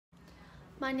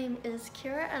My name is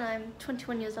Kira and I'm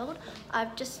 21 years old.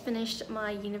 I've just finished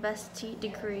my university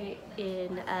degree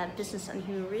in business and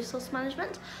human resource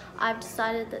management. I've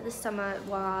decided that this summer,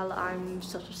 while I'm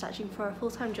sort of searching for a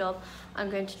full-time job, I'm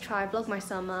going to try vlog my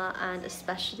summer and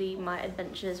especially my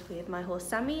adventures with my horse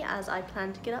Sammy, as I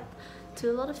plan to get up to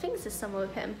a lot of things this summer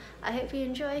with him. I hope you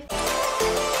enjoy.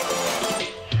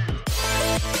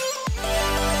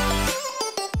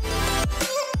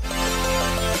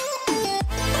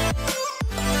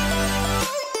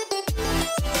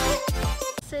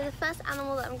 So the first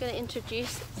animal that I'm going to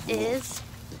introduce is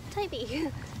Toby.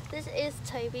 This is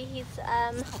Toby. He's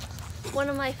one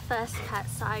of my first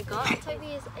pets that I got. Toby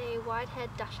is a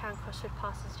wide-haired dachshund cross with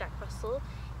Parsons Jack Russell.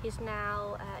 He's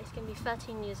now, he's going to be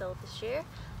 13 years old this year.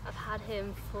 I've had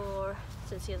him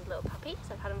since he was a little puppy,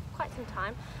 so I've had him for quite some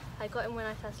time. I got him when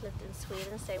I first lived in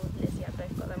Sweden, same with Lizzie. I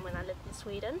both got them when I lived in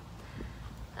Sweden.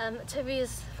 Toby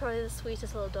is probably the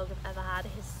sweetest little dog I've ever had.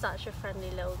 He's such a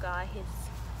friendly little guy. He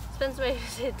spends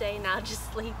most of his day now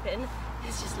just sleeping.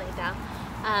 He's just laid down.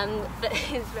 But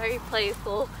he's very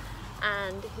playful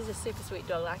and he's a super sweet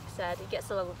dog. Like I said, he gets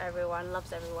along with everyone,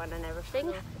 loves everyone and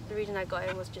everything. The reason I got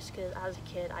him was just because as a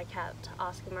kid I kept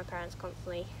asking my parents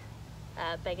constantly,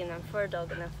 begging them for a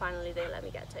dog, and then finally they let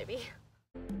me get Toby.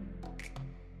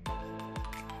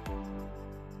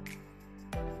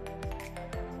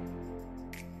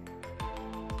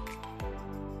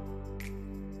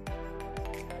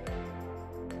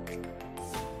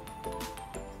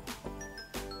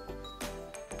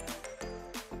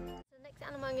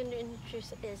 I'm going to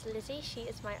introduce is Lizzie. She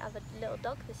is my other little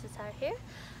dog. This is her here.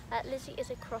 Lizzie is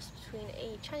a cross between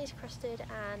a Chinese crested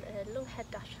and a long-haired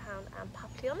dachshund and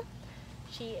Papillon.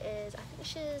 She is, I think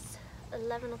she's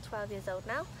 11 or 12 years old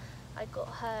now. I got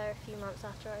her a few months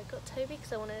after I got Toby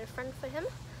because I wanted a friend for him.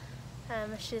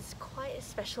 She's quite a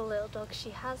special little dog.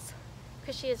 She has,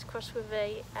 because she is crossed with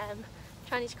a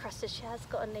Chinese crested, she has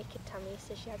got a naked tummy,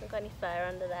 so she hasn't got any fur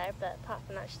under there, but apart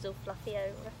from that she's all fluffy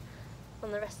over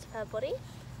on the rest of her body.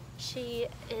 She's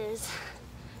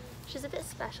a bit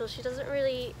special. She doesn't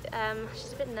really,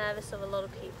 she's a bit nervous of a lot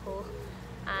of people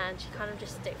and she kind of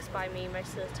just sticks by me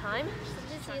most of the time.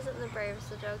 Lizzie isn't the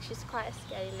bravest of dogs. She's quite a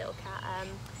scary little cat.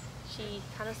 She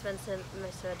kind of spends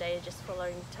most of her day just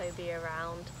following Toby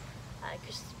around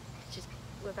because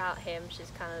without him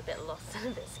she's kind of a bit lost and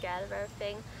a bit scared of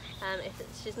everything. If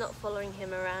she's not following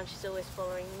him around, she's always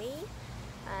following me.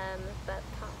 But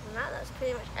apart from that, that's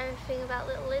pretty much everything about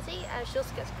little Lizzie. She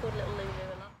also gets called Little Lulu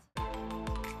a lot.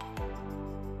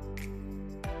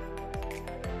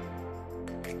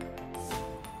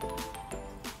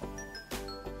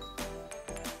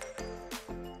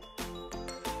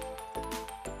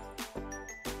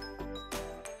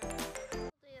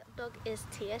 The dog is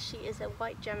Tia. She is a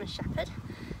white German Shepherd.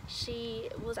 She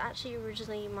was actually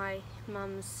originally my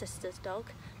mum's sister's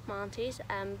dog, my auntie's,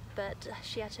 but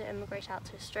she had to immigrate out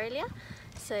to Australia,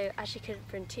 so as she couldn't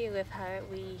bring Tia with her,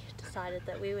 we decided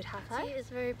that we would have her. Tia is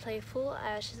very playful.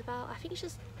 She's about, I think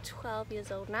she's 12 years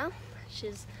old now.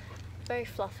 She's very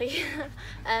fluffy.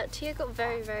 Tia got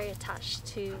very attached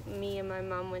to me and my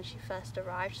mum when she first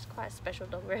arrived. She's quite a special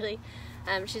dog, really.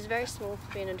 She's very small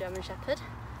for being a German Shepherd.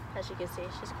 As you can see,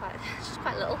 she's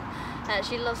quite little.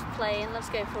 She loves playing, loves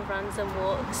going for runs and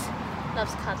walks,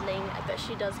 loves cuddling, but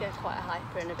she does go quite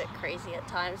hyper and a bit crazy at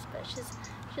times. But she's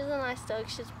a nice dog.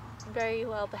 She's very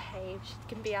well behaved. She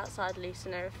can be outside loose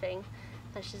and everything,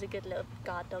 and she's a good little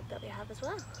guard dog that we have as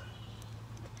well.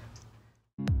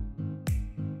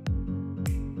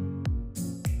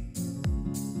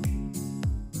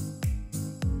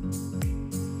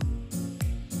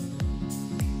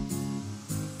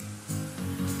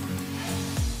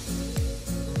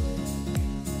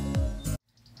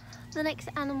 The next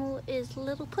animal is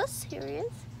Little Puss. Here he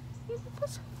is. Little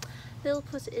Puss. Little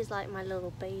Puss is like my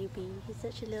little baby. He's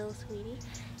such a little sweetie.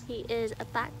 He is a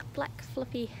black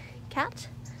fluffy cat.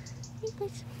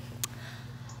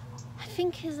 I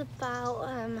think he's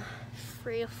about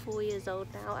 3 or 4 years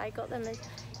old now. I got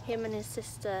him and his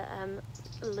sister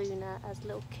Luna as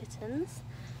little kittens.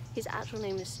 His actual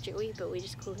name is Stewie, but we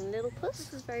just call him Little Puss.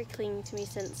 This is very clingy to me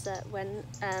since when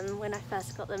I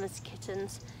first got them as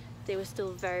kittens. They were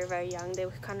still very young. They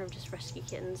were kind of just rescue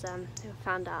kittens. They were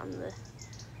found out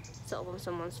on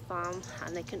someone's farm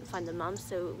and they couldn't find the mum,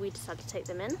 so we decided to take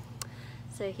them in.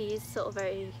 So he's sort of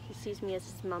he sees me as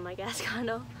his mum, I guess, kind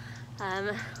of.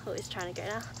 Always trying to go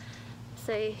now.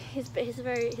 So he's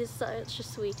such a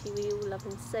sweetie. We all love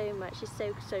him so much. He's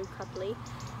so cuddly.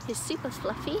 He's super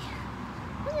fluffy.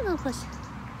 Look at Little Puss.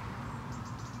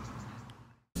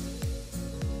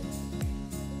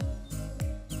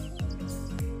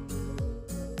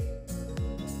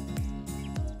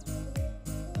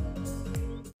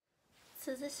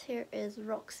 So this here is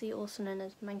Roxy, also known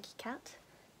as Manky Cat.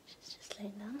 She's just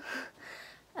laying down.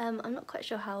 I'm not quite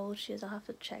sure how old she is, I'll have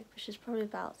to check, but she's probably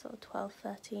about sort of 12,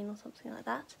 13 or something like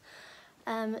that.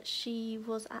 She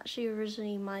was actually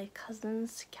originally my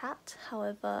cousin's cat,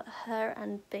 however her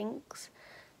and Binks,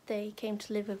 they came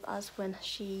to live with us when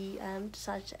she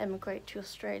decided to emigrate to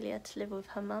Australia to live with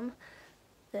her mum,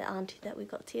 the auntie that we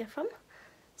got Tia from.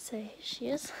 So here she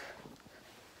is.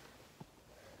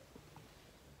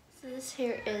 So this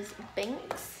here is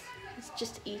Binks. He's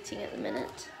just eating at the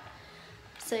minute.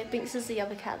 So Binks is the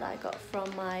other cat that I got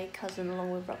from my cousin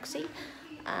along with Roxy,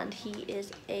 and he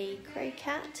is a grey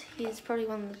cat. He's probably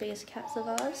one of the biggest cats of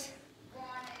ours.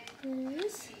 There he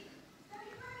is.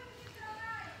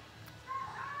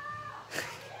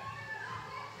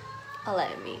 I'll let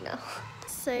him eat now.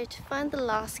 So to find the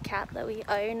last cat that we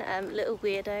own, Little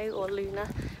Weirdo or Luna,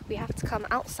 we have to come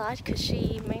outside because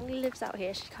she mainly lives out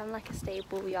here. She's kind of like a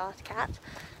stable yard cat,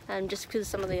 just because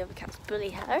some of the other cats bully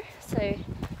her. So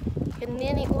you can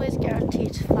nearly always guarantee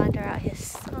to find her out here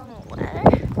somewhere.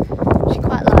 She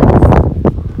quite likes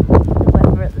the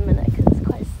weather at the minute because it's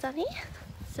quite sunny.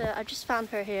 So I just found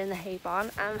her here in the hay barn.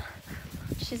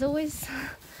 She's always,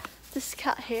 this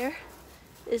cat here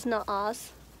is not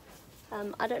ours.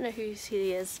 I don't know whose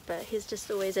he is, but he's just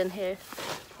always in here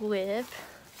with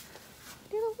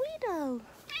Little Weirdo.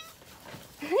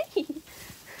 Hey!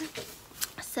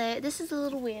 So this is a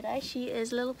Little Weirdo. She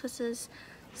is Little Puss's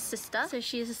sister. So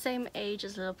she is the same age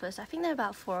as Little Puss. I think they're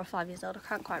about 4 or 5 years old. I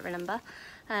can't quite remember.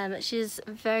 She's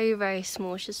very, very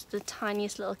small. She's the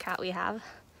tiniest little cat we have.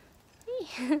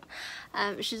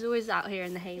 She's always out here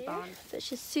in the hay barn. But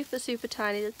she's super, super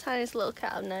tiny. The tiniest little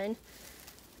cat I've known.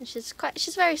 She's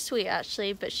very sweet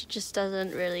actually, but she just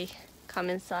doesn't really come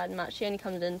inside much. She only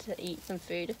comes in to eat some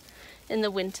food. In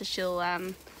the winter she'll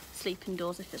sleep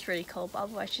indoors if it's really cold, but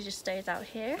otherwise she just stays out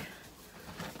here.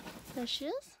 There she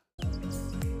is.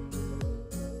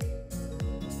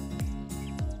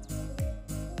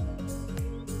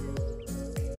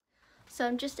 So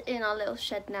I'm just in our little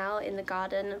shed now in the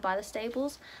garden by the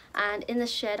stables, and in the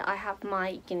shed I have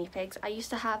my guinea pigs. I used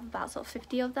to have about sort of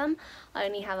 50 of them. I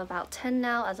only have about 10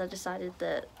 now, as I decided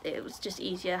that it was just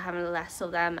easier having less of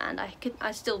them, and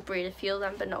I still breed a few of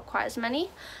them but not quite as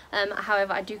many.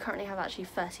 However, I do currently have actually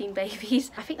 13 babies.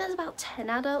 I think there's about 10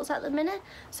 adults at the minute,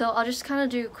 so I'll just kind of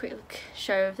do a quick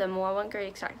show of them all. I won't go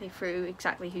exactly through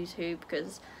exactly who's who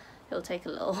because it'll take a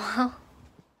little while.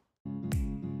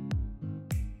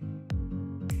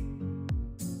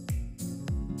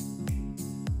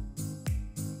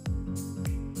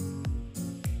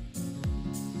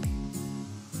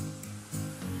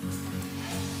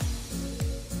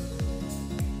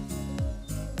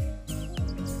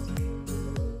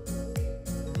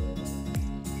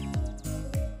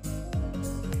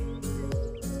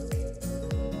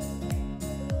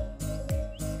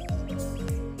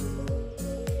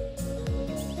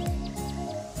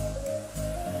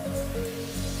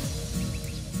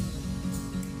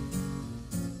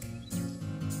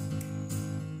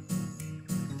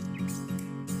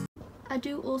 I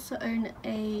do also own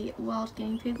a wild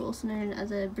guinea pig, also known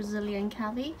as a Brazilian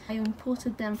cavy. I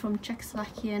imported them from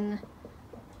Czechoslovakian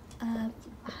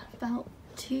about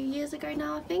 2 years ago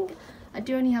now, I think. I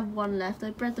do only have one left.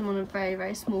 I bred them on a very,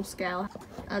 very small scale.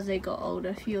 As they got older,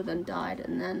 a few of them died,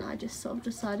 and then I just sort of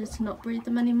decided to not breed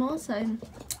them anymore. So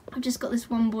I've just got this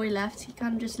one boy left. He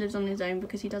kind of just lives on his own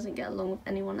because he doesn't get along with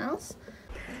anyone else.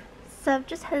 So I've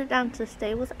just headed down to the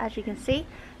stables, as you can see.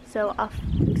 So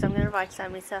because I'm going to ride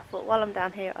Sammy, so I thought while I'm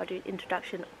down here I'll do an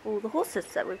introduction of all the horses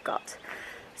that we've got.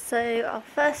 So I'll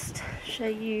first show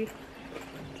you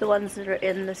the ones that are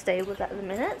in the stables at the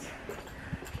minute.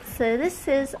 So this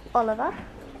is Oliver.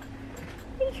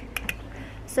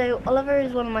 So Oliver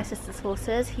is one of my sister's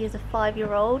horses. He is a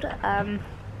 5-year-old.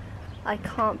 I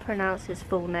can't pronounce his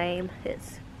full name.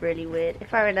 It's really weird.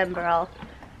 If I remember I'll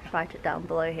write it down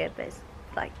below here, but it's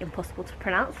like impossible to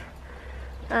pronounce.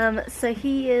 So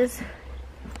he is,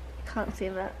 can't see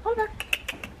him there, Oliver.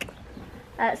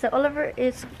 So Oliver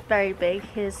is very big.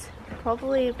 He's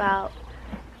probably about,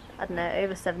 I don't know,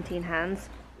 over 17 hands.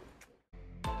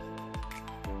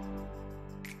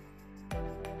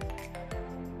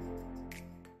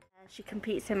 She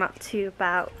competes him up to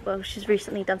about, well, she's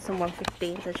recently done some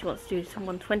 115s and she wants to do some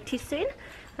 120 soon.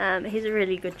 He's a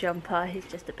really good jumper. He's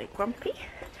just a bit grumpy.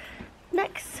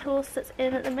 Next horse that's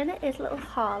in at the minute is little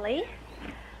Harley.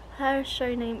 Her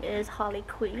show name is Harley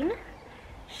Queen.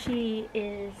 She's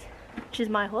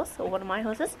my horse, or one of my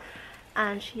horses,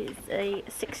 and she's a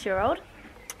 6-year-old.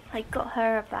 I got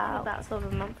her about sort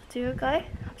of a month or 2 ago,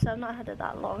 so I've not had her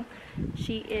that long.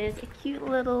 She is a cute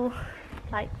little,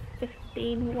 like,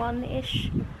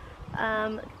 15-1-ish.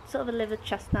 Sort of a liver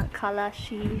chestnut colour.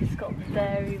 She's got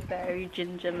very, very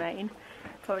ginger mane.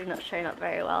 Probably not showing up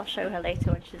very well. I'll show her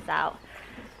later when she's out.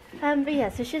 But yeah,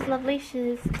 so she's lovely.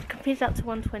 She's competed up to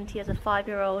 120 as a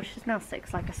 5-year-old. She's now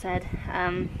 6, like I said.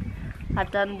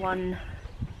 I've done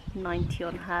 190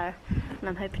 on her, and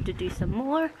I'm hoping to do some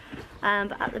more.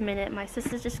 But at the minute, my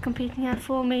sister's just competing her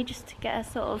for me, just to get her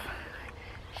sort of.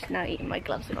 She's now eating my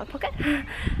gloves in my pocket.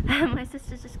 My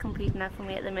sister's just competing her for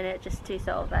me at the minute, just to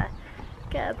sort of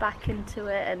get her back into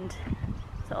it and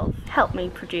sort of help me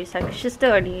produce her, because she's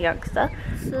still only a youngster.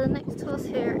 So the next horse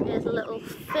here is little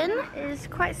Finn. Is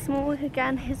quite small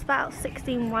again. He's about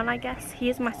 16-1, I guess. He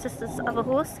is my sister's other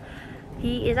horse.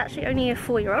 He is actually only a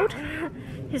 4-year-old.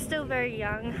 He's still very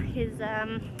young.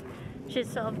 She's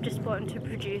sort of just bought him to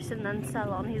produce and then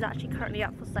sell on. He's actually currently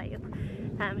up for sale.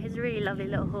 He's a really lovely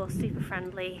little horse, super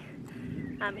friendly.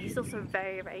 He's also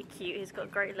very, very cute. He's got a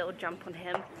great little jump on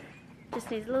him. Just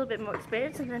needs a little bit more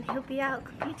experience and then he'll be out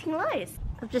competing live.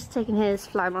 I've just taken his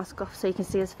fly mask off so you can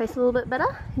see his face a little bit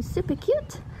better. He's super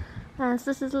cute. So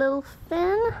this is little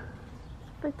Finn.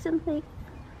 Approximately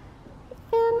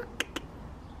Finn.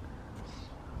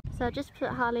 So I just put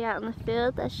Harley out in the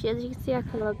field. There she is. You can see her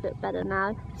colour a bit better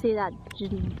now. See that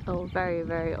very,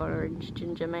 very orange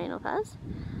ginger mane of hers.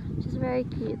 She's very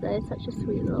cute though, such a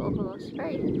sweet little horse.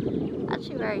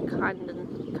 Actually very kind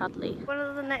and cuddly. One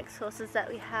of the next horses that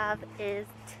we have is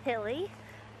Tilly.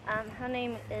 Her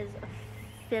name is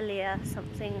Ophelia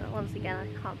something. Once again, I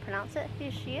can't pronounce it.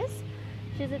 Here she is.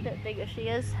 She's a bit bigger, she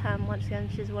is. Once again,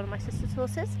 she's one of my sister's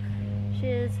horses. She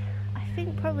is, I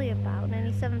think, probably about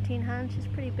nearly 17 hands. She's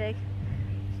pretty big.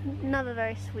 Another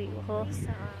very sweet horse.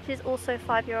 She's also a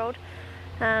 5-year-old.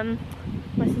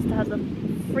 My sister has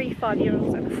 3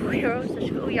 5-year-olds and a 4-year-old, so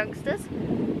she's got all youngsters.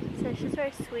 So she's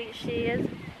very sweet.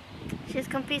 She's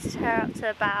competed her up to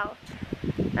about,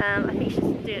 I think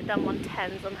she's done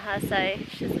 110s on her, so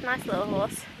she's a nice little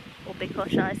horse, or big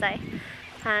horse shall I say.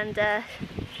 And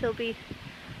she'll be,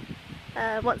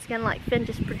 once again like Finn,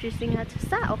 just producing her to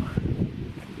sell.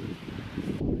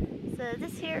 So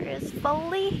this here is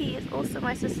Foley. He is also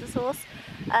my sister's horse.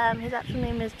 His actual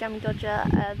name is Jammy Dodger.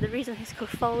 The reason he's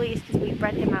called Foley is because we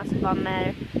bred him out of our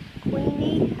mare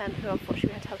Queenie, who unfortunately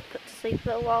we had to have put to sleep a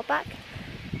little while back.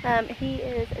 He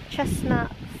is a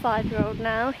chestnut 5-year-old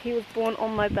now. He was born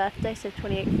on my birthday, so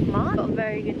 28th of March. Got a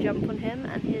very good jump on him,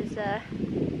 and he's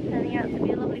turning out to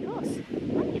be a lovely horse.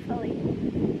 Thank you, Foley.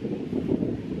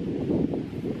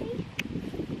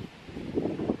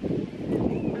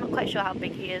 I'm not quite sure how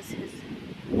big he is.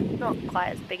 He's not quite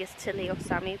as big as Tilly or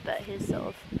Sammy, but he's sort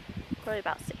of probably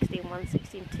about 16-1,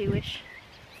 16-2-ish.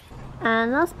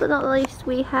 And last but not least,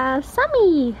 we have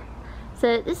Sammy.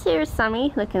 So this here is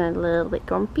Sammy, looking a little bit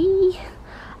grumpy.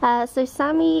 So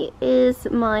Sammy is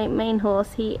my main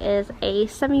horse. He is a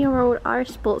 7-year-old Irish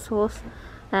sports horse.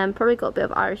 Probably got a bit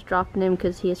of Irish draft in him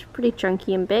because he is pretty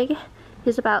chunky and big.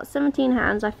 He's about 17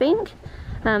 hands, I think.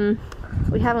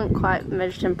 We haven't quite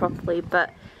measured him properly,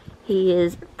 but he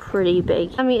is pretty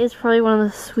big. Sammy is probably one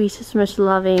of the sweetest, most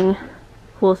loving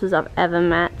horses I've ever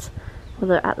met.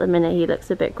 Although at the minute he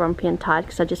looks a bit grumpy and tired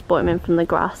because I just brought him in from the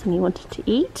grass and he wanted to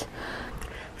eat.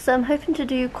 So I'm hoping to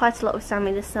do quite a lot with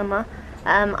Sammy this summer.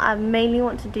 I mainly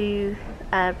want to do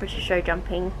British show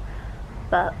jumping,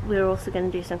 but we're also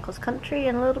going to do some cross country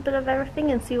and a little bit of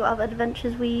everything and see what other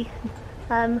adventures we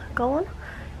go on.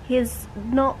 He is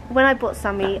not, when I bought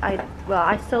Sammy,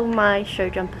 I sold my show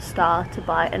jumper Star to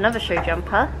buy another show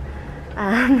jumper,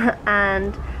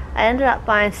 and I ended up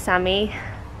buying Sammy,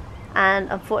 and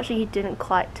unfortunately he didn't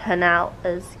quite turn out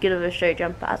as good of a show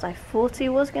jumper as I thought he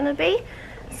was going to be.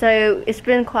 So it's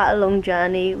been quite a long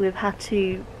journey. We've had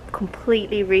to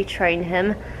completely retrain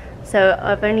him. So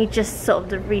I've only just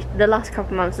sort of the last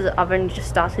couple of months I've only just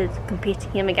started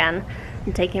competing him again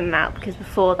and taking him out, because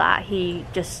before that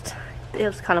it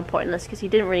was kind of pointless because he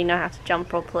didn't really know how to jump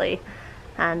properly,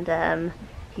 and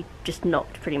he just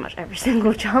knocked pretty much every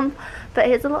single jump. But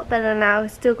he's a lot better now.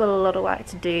 He's still got a lot of work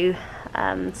to do,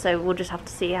 so we'll just have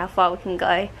to see how far we can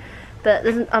go. But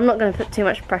I'm not going to put too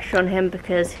much pressure on him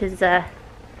because he's a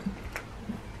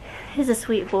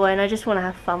sweet boy and I just want to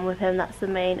have fun with him. That's the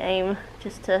main aim,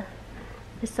 just to.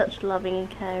 He's such a loving and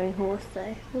caring horse,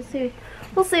 so we'll see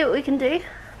what we can do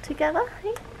together.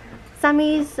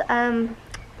 Sammy's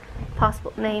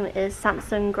passport name is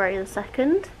Samson Gray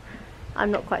II.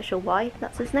 I'm not quite sure why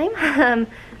that's his name,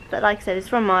 but like I said, he's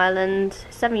from Ireland,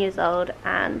 7 years old,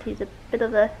 and he's a bit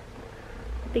of a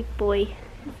big boy.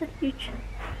 He's a huge.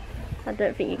 I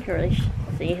don't think you can really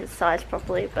see his size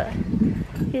properly, but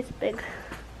he's big.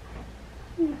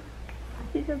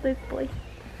 He's a big boy.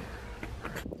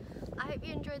 I hope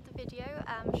you enjoyed enjoyed the video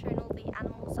showing all the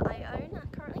animals that I own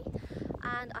currently,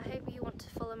 and I hope you want to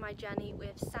follow my journey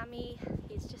with Sammy.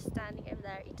 He's just standing over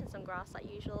there eating some grass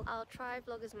like usual. I'll try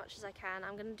vlog as much as I can.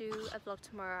 I'm going to do a vlog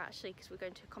tomorrow actually because we're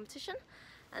going to a competition,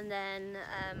 and then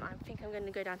I think I'm going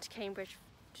to go down to Cambridge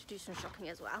to do some shopping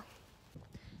as well.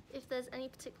 If there's any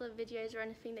particular videos or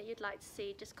anything that you'd like to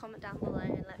see, just comment down below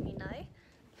and let me know.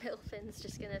 Little Finn's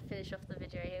just going to finish off the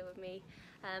video here with me.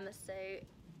 So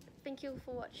thank you all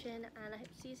for watching, and I hope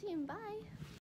to see you soon. Bye!